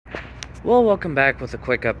Well, welcome back with a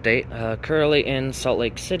quick update. Currently in Salt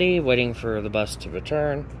Lake City, waiting for the bus to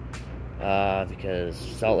return, because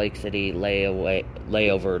Salt Lake City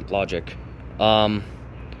layover logic. Got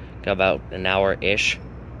about an hour-ish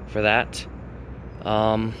for that.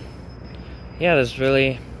 Yeah,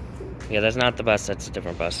 that's not the bus, that's a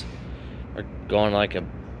different bus. We're going like a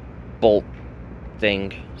Bolt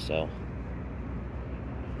thing, so.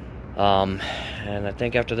 And I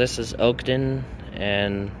think after this is Oakton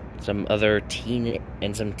and some other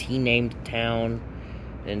T-named town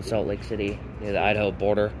in Salt Lake City near the Idaho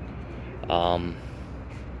border. And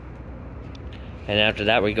after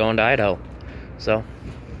that we're going to Idaho. So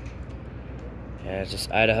yeah, it's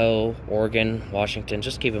just Idaho, Oregon, Washington.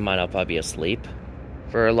 Just keep in mind I'll probably be asleep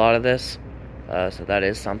for a lot of this. So that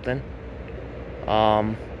is something.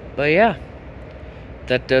 But yeah,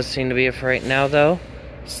 that does seem to be it for right now though.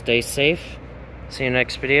 Stay safe. See you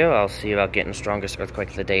next video. I'll see about getting strongest earthquake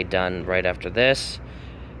of the day done right after this.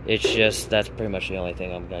 It's just, that's pretty much the only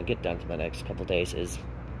thing I'm going to get done for the next couple days is,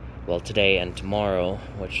 well, today and tomorrow,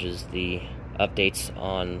 which is the updates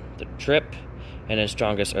on the trip, and then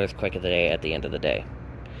strongest earthquake of the day at the end of the day.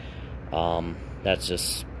 That's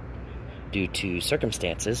just due to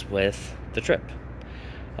circumstances with the trip.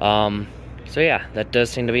 So yeah, that does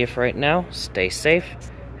seem to be it for right now. Stay safe.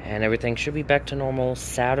 And everything should be back to normal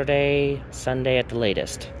Saturday, Sunday at the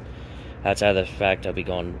latest. Outside of the fact I'll be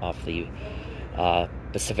going off the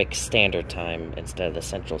Pacific Standard Time instead of the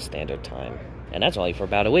Central Standard Time. And that's only for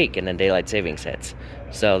about a week, and then Daylight Savings hits.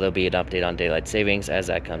 So there'll be an update on Daylight Savings as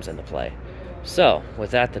that comes into play. So, with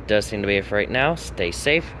that does seem to be it for right now. Stay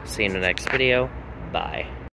safe. See you in the next video. Bye.